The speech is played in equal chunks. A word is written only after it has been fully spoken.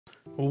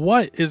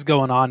What is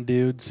going on,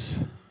 dudes?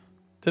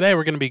 Today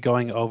we're going to be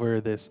going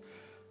over this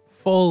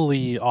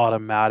fully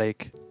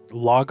automatic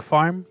log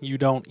farm. You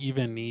don't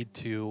even need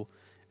to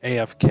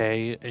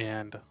AFK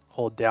and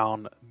hold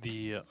down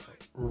the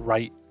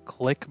right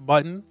click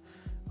button.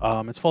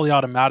 It's fully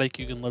automatic.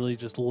 You can literally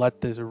just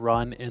let this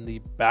run in the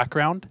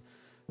background.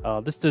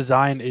 This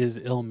design is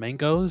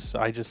Ilmango's.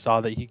 I just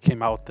saw that he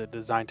came out with the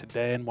design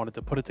today and wanted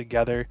to put it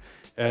together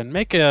and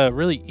make a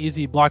really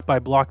easy block by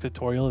block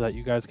tutorial that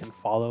you guys can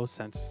follow,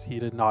 since he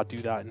did not do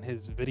that in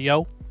his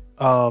video.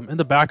 In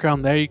the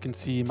background there, you can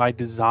see my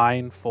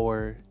design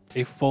for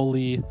a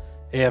fully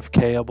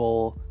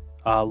AFKable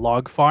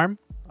log farm.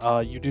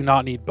 You do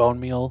not need bone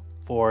meal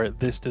for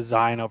this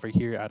design over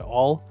here at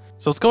all.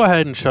 So let's go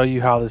ahead and show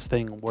you how this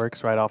thing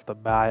works right off the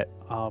bat.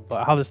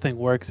 But how this thing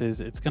works is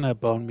it's going to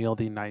bone meal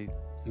the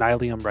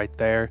Nylium right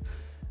there.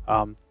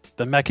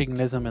 The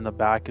mechanism in the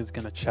back is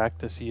going to check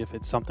to see if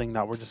it's something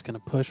that we're just going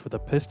to push with a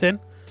piston.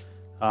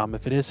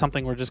 If it is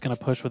something we're just going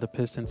to push with a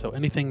piston, so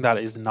anything that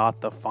is not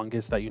the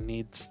fungus that you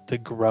need to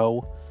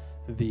grow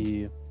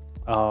the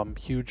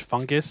huge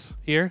fungus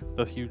here,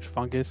 then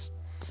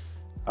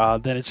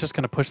it's just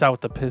going to push that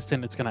with the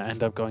piston. It's going to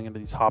end up going into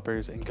these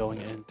hoppers and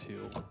going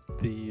into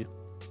the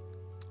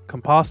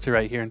composter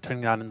right here and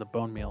turning that into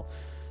bone meal.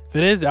 If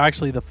it is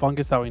actually the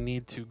fungus that we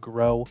need to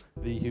grow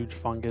the huge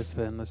fungus,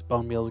 then this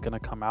bone meal is going to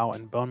come out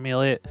and bone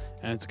meal it,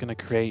 and it's going to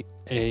create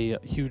a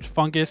huge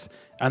fungus,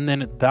 and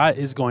then that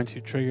is going to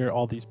trigger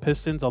all these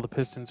pistons. All the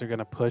pistons are going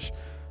to push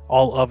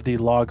all of the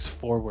logs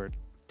forward,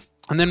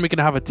 and then we can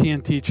have a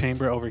TNT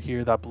chamber over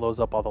here that blows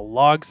up all the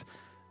logs,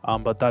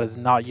 but that is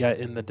not yet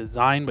in the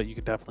design, but you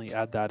could definitely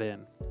add that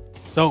in.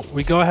 So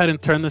we go ahead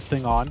and turn this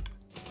thing on,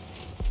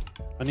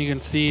 and you can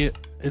see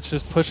it's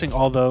just pushing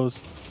all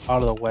those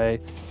out of the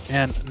way.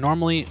 And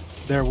normally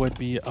there would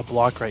be a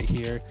block right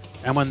here,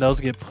 and when those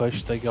get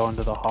pushed, they go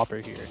into the hopper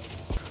here.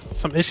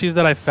 Some issues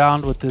that I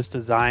found with this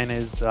design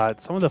is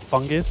that some of the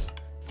fungus,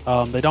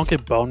 they don't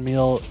get bone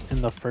meal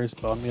in the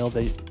first bone meal.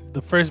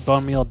 The first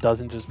bone meal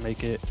doesn't just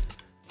make it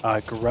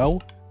grow,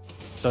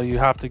 so you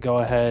have to go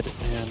ahead,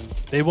 and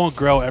they won't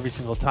grow every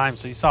single time.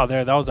 So you saw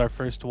there, that was our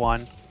first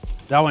one.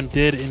 That one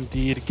did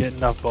indeed get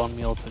enough bone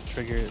meal to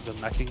trigger the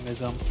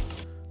mechanism.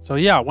 So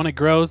yeah, when it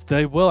grows,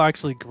 they will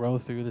actually grow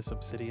through this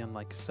obsidian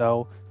like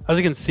so. As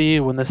you can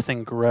see, when this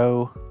thing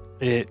grew,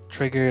 it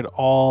triggered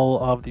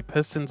all of the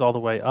pistons all the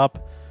way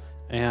up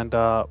and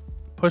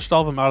pushed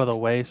all of them out of the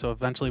way. So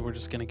eventually we're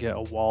just going to get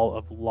a wall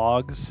of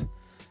logs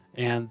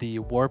and the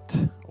wart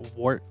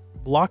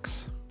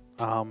blocks.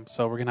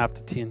 So we're going to have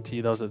to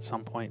TNT those at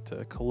some point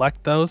to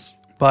collect those.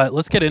 But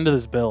let's get into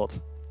this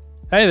build.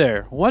 Hey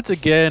there, once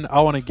again,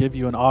 I want to give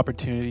you an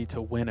opportunity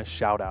to win a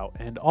shout out,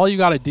 and all you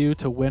got to do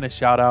to win a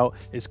shout out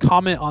is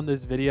comment on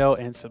this video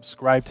and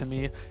subscribe to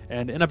me,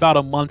 and in about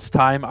a month's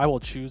time, I will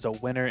choose a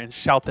winner and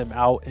shout them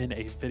out in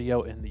a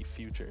video in the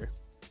future.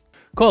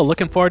 Cool,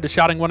 looking forward to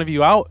shouting one of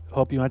you out.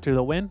 Hope you enter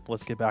the win.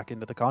 Let's get back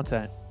into the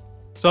content.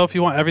 So if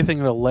you want everything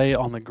to lay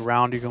on the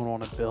ground, you're going to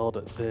want to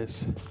build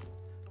this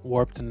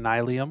warped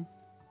Nylium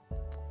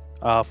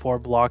 4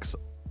 blocks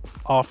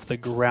off the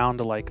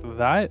ground like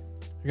that.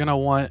 You're going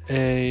to want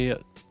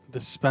a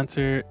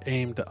dispenser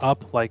aimed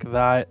up like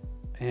that,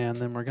 and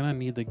then we're going to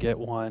need to get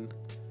one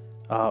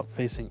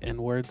facing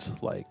inwards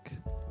like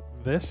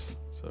this,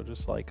 so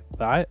just like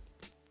that.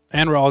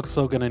 And we're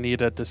also going to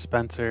need a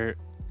dispenser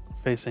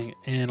facing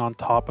in on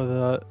top of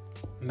the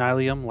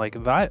Nylium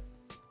like that.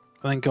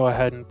 And then go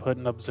ahead and put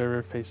an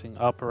observer facing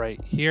up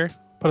right here.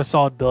 Put a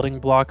solid building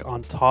block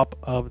on top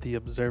of the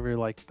observer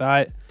like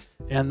that,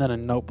 and then a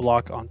note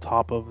block on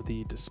top of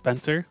the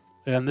dispenser.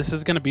 And this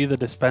is going to be the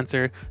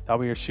dispenser that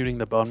we are shooting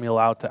the bone meal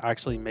out to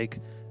actually make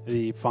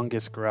the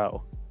fungus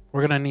grow.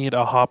 We're going to need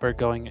a hopper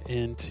going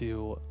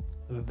into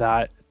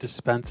that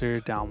dispenser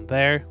down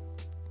there.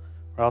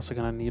 We're also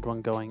going to need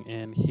one going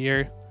in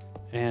here.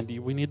 And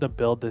we need to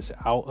build this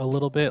out a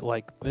little bit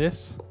like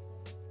this.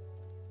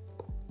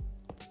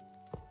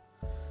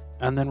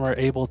 And then we're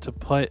able to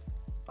put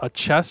a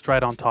chest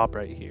right on top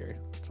right here.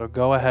 So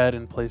go ahead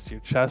and place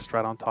your chest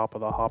right on top of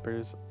the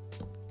hoppers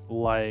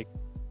like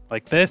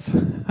this.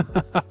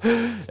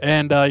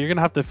 And you're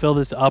gonna have to fill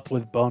this up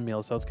with bone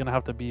meal, so it's gonna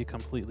have to be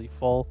completely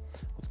full.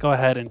 Let's go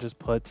ahead and just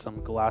put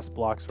some glass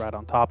blocks right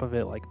on top of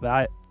it like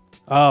that.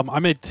 I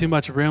made too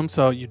much room,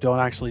 so you don't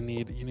actually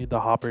need the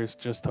hoppers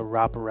just to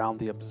wrap around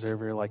the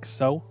observer like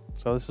so.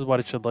 So this is what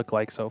it should look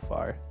like so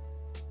far.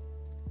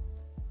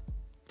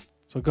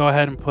 So go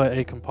ahead and put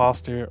a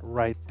composter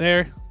right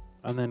there,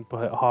 and then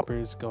put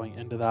hoppers going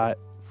into that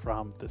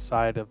from the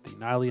side of the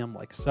Nylium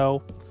like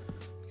so.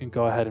 Can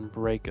go ahead and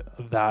break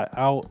that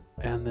out,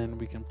 and then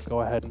we can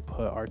go ahead and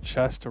put our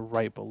chest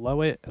right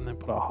below it, and then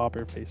put a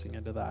hopper facing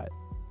into that.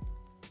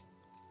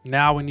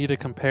 Now we need a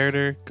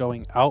comparator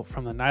going out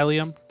from the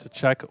Nylium to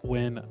check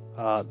when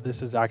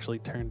this is actually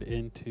turned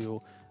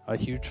into a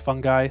huge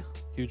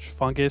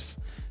fungus,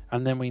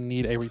 and then we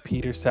need a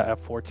repeater set at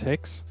 4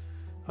 ticks.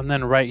 And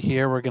then right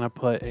here we're going to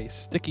put a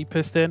sticky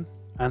piston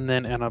and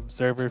then an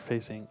observer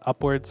facing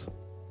upwards.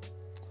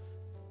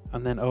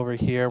 And then over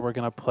here, we're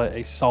going to put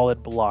a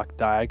solid block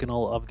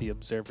diagonal of the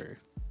observer.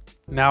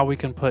 Now we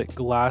can put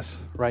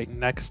glass right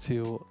next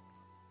to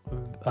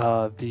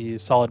the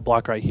solid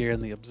block right here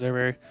in the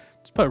observer.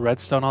 Just put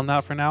redstone on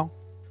that for now.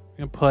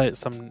 We're going to put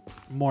some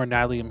more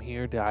nylium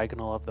here,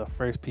 diagonal of the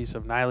first piece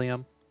of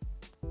nylium.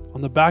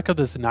 On the back of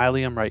this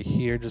nylium right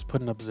here, just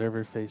put an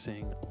observer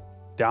facing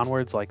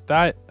downwards like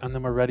that, and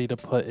then we're ready to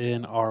put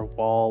in our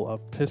wall of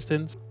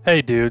pistons.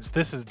 Hey dudes,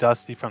 this is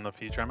Dusty from the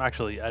future. I'm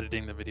actually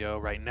editing the video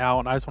right now,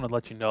 and I just want to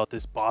let you know that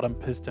this bottom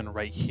piston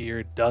right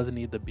here does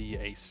need to be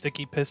a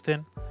sticky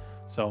piston.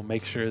 So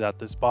make sure that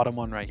this bottom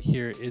one right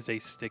here is a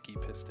sticky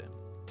piston.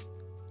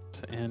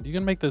 And you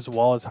can make this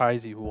wall as high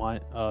as you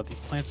want.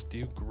 These plants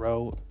do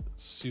grow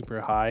super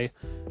high,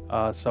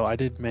 so I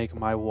did make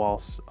my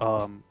walls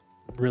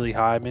really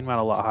high. I made mine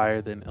a lot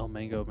higher than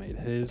Ilmango made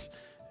his.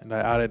 And I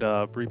added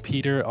a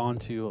repeater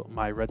onto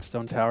my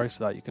redstone tower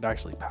so that you could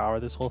actually power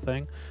this whole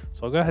thing.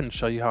 So I'll go ahead and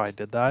show you how I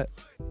did that.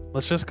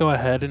 Let's just go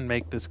ahead and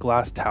make this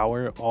glass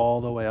tower all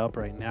the way up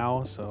right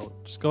now. So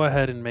just go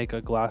ahead and make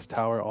a glass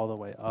tower all the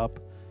way up.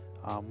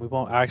 We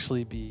won't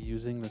actually be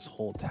using this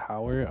whole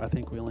tower. I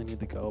think we only need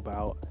to go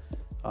about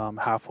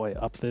halfway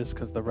up this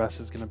because the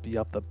rest is going to be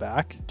up the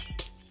back.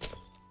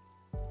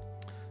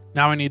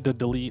 Now we need to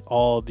delete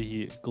all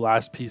the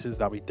glass pieces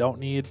that we don't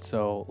need,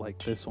 so like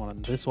this one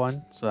and this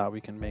one, so that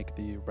we can make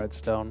the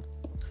redstone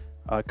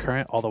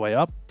current all the way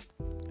up.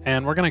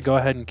 And we're going to go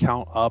ahead and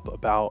count up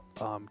about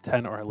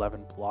 10 or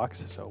 11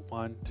 blocks. So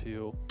 1,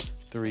 2,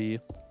 3,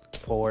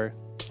 4,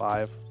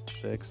 5,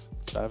 6,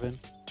 7,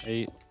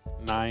 8,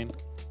 9,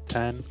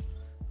 10,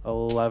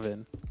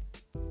 11,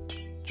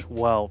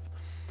 12.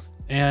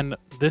 And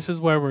this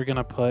is where we're going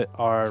to put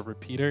our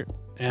repeater.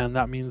 And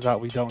that means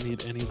that we don't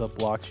need any of the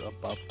blocks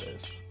above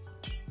this.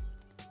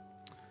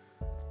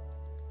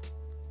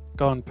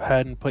 Go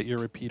ahead and put your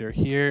repeater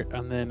here,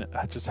 and then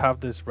just have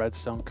this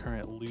redstone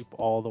current loop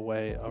all the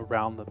way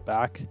around the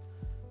back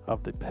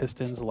of the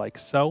pistons like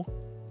so.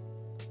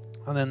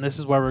 And then this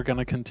is where we're going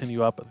to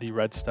continue up the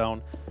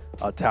redstone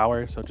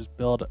tower. So just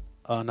build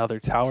another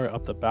tower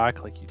up the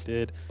back like you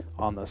did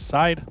on the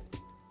side.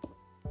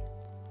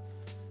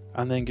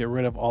 And then get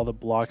rid of all the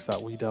blocks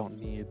that we don't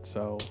need.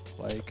 So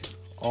like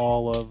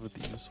all of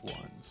these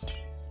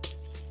ones.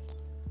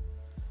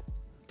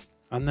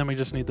 And then we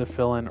just need to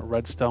fill in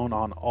redstone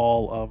on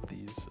all of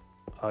these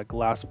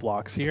glass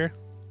blocks here.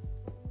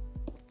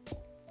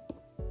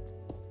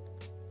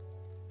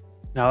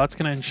 Now that's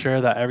going to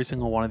ensure that every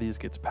single one of these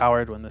gets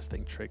powered when this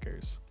thing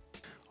triggers.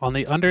 On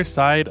the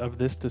underside of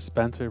this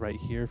dispenser right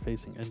here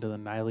facing into the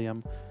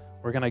nylium,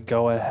 we're going to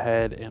go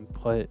ahead and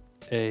put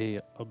a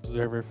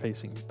observer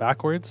facing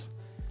backwards.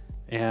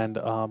 And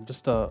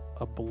just a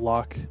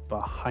block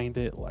behind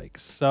it like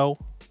so,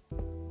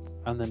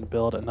 and then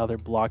build another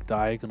block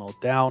diagonal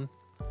down,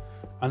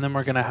 and then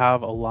we're going to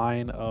have a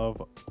line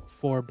of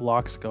 4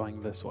 blocks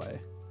going this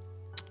way.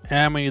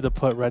 And we need to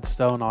put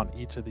redstone on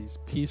each of these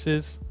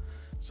pieces.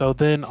 So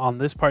then on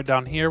this part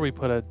down here, we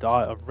put a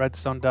dot of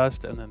redstone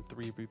dust and then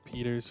 3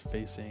 repeaters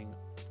facing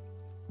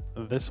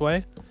this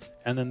way,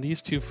 and then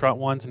these 2 front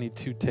ones need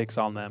 2 ticks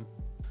on them.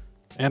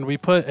 And we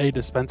put a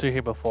dispenser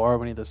here before.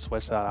 We need to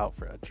switch that out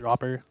for a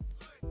dropper.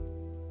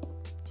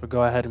 So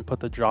go ahead and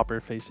put the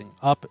dropper facing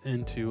up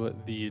into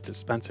the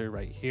dispenser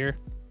right here.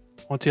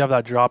 Once you have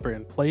that dropper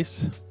in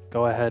place,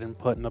 go ahead and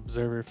put an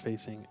observer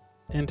facing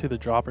into the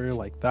dropper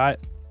like that.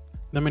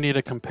 Then we need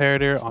a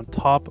comparator on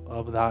top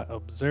of that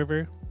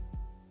observer.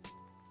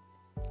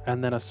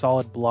 And then a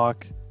solid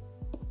block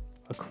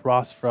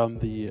across from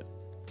the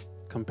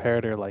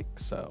comparator like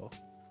so.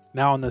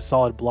 Now on this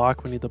solid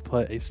block, we need to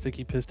put a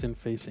sticky piston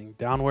facing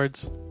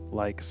downwards,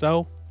 like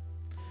so.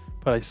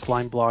 Put a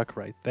slime block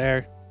right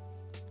there.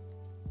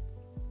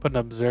 Put an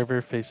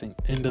observer facing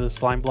into the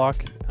slime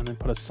block, and then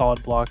put a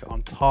solid block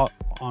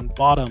on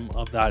bottom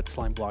of that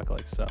slime block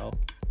like so.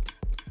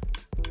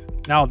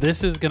 Now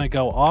this is gonna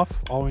go off.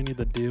 All we need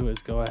to do is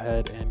go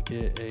ahead and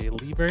get a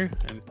lever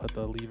and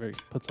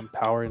put some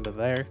power into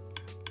there.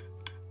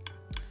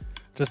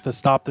 Just to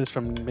stop this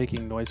from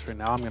making noise for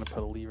now, I'm gonna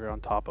put a lever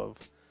on top of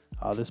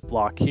this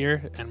block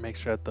here and make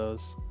sure that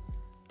those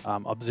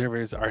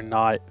observers are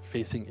not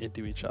facing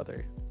into each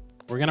other.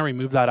 We're going to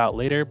remove that out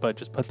later, but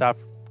just put that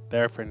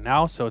there for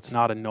now so it's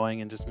not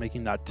annoying and just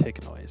making that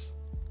tick noise.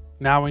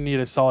 Now we need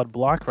a solid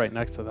block right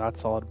next to that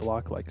solid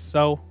block like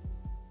so.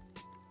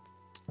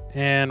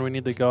 And we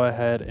need to go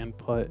ahead and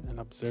put an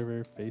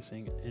observer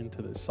facing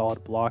into the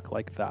solid block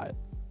like that.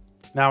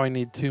 Now we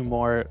need 2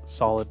 more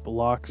solid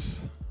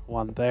blocks,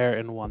 one there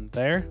and one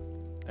there.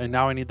 And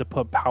now we need to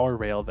put power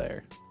rail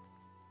there.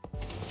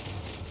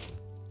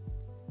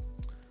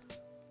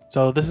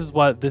 So this is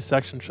what this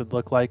section should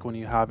look like when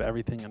you have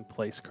everything in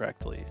place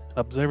correctly. An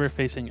observer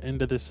facing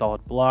into this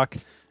solid block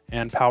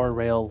and power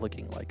rail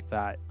looking like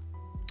that.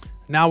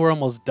 Now we're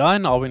almost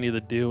done. All we need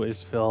to do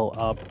is fill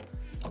up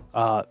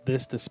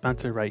this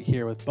dispenser right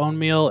here with bone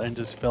meal and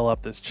just fill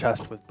up this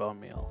chest with bone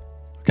meal.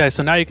 Okay,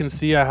 so now you can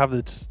see I have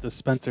this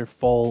dispenser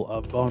full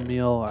of bone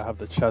meal. I have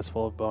the chest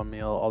full of bone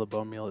meal. All the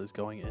bone meal is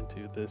going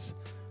into this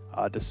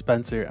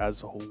dispenser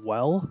as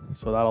well.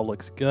 So that all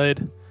looks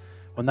good.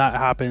 When that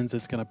happens,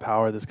 it's going to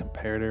power this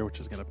comparator, which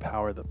is going to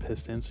power the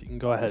piston. So you can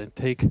go ahead and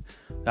take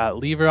that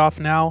lever off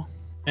now.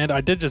 And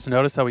I did just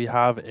notice that we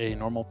have a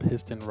normal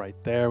piston right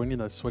there. We need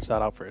to switch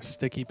that out for a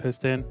sticky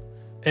piston.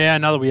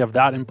 And now that we have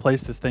that in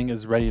place, this thing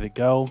is ready to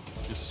go.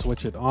 Just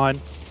switch it on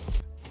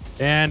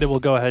and it will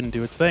go ahead and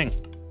do its thing.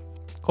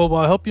 Cool.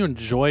 Well, I hope you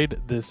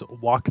enjoyed this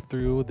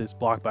walkthrough, this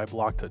block by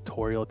block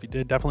tutorial. If you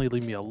did, definitely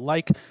leave me a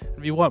like.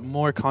 If you want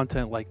more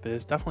content like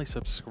this, definitely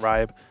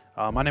subscribe.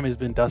 My name has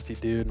been Dusty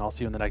Dude, and I'll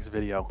see you in the next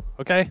video.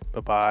 Okay,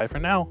 bye-bye for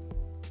now.